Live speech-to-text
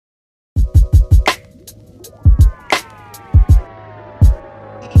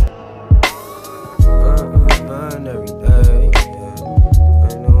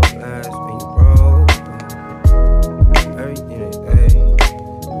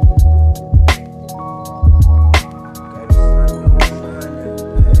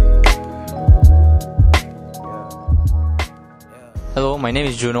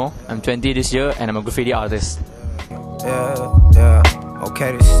is Juno. I'm 20 this year and I'm a graffiti artist. Yeah.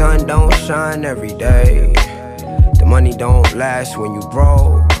 Okay, the sun don't shine every day. The money don't last when you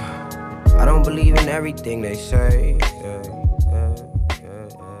broke. I don't believe in everything they say.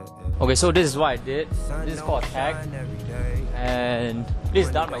 Okay, so this is what I did. This is called a tag. And this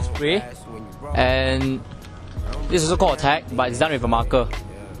is done by spray. And this is also called a tag, but it's done with a marker.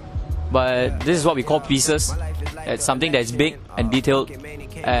 But this is what we call pieces. It's something that's big and detailed,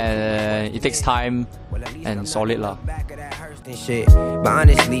 and it takes time and solid lah. But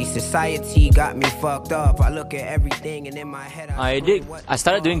honestly, society got me fucked up. I look at everything and in my head I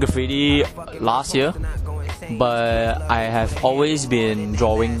started doing graffiti last year, but I have always been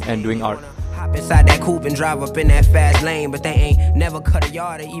drawing and doing art. Hop inside that coupe and drive up in that fast lane, but they ain't never cut a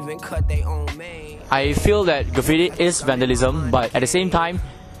yard or even cut their own main. I feel that graffiti is vandalism, but at the same time,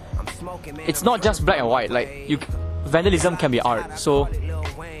 it's not just black and white. Like vandalism can be art. So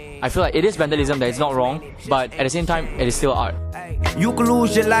I feel like it is vandalism, that it's not wrong, but at the same time, it is still art. You could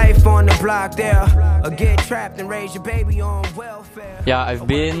lose your life on the block there, or get trapped and raise your baby on welfare. Yeah, I've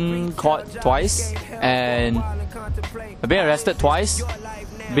been caught twice, and I've been arrested twice,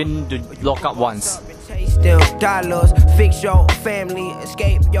 been to lock up once. Still dollars, fix your family,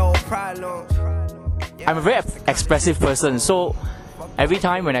 escape your problems. I'm a very expressive person, so every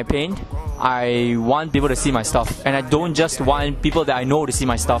time when I paint, I want people to see my stuff, and I don't just want people that I know to see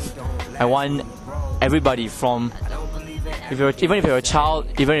my stuff. I want everybody, from even if you're a child,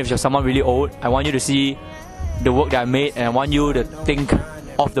 even if you're someone really old, I want you to see the work that I made, and I want you to think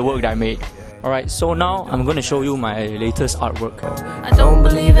of the work that I made. Alright, so now I'm going to show you my latest artwork. I don't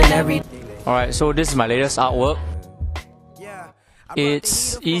believe in everything. Alright, so this is my latest artwork.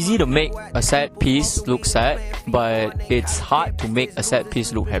 It's easy to make a sad piece look sad, but it's hard to make a sad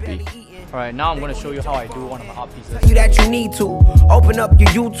piece look happy. Alright, now I'm going to show you how I do one of my art pieces. You that you need to open up your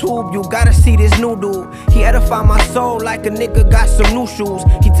YouTube, you gotta see this new dude. He edify my soul like a nigga got some new shoes.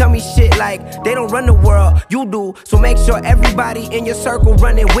 He tell me shit like they don't run the world, you do. So make sure everybody in your circle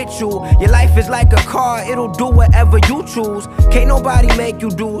running with you. Your life is like a car, it'll do whatever you choose. Can't nobody make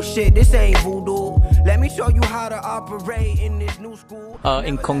you do shit, this ain't voodoo. Let me show you how to operate in this new school.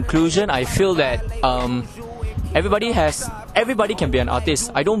 In conclusion, I feel that everybody can be an artist.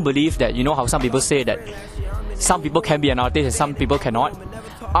 I don't believe that, you know how some people say that some people can be an artist and some people cannot.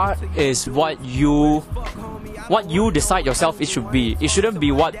 Art is what you decide yourself it should be. It shouldn't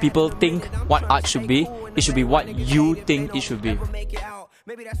be what people think what art should be. It should be what you think it should be.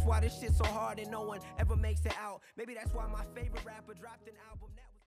 Maybe that's why this shit's so hard and no one ever makes it out. Maybe that's why my favorite rapper dropped an album.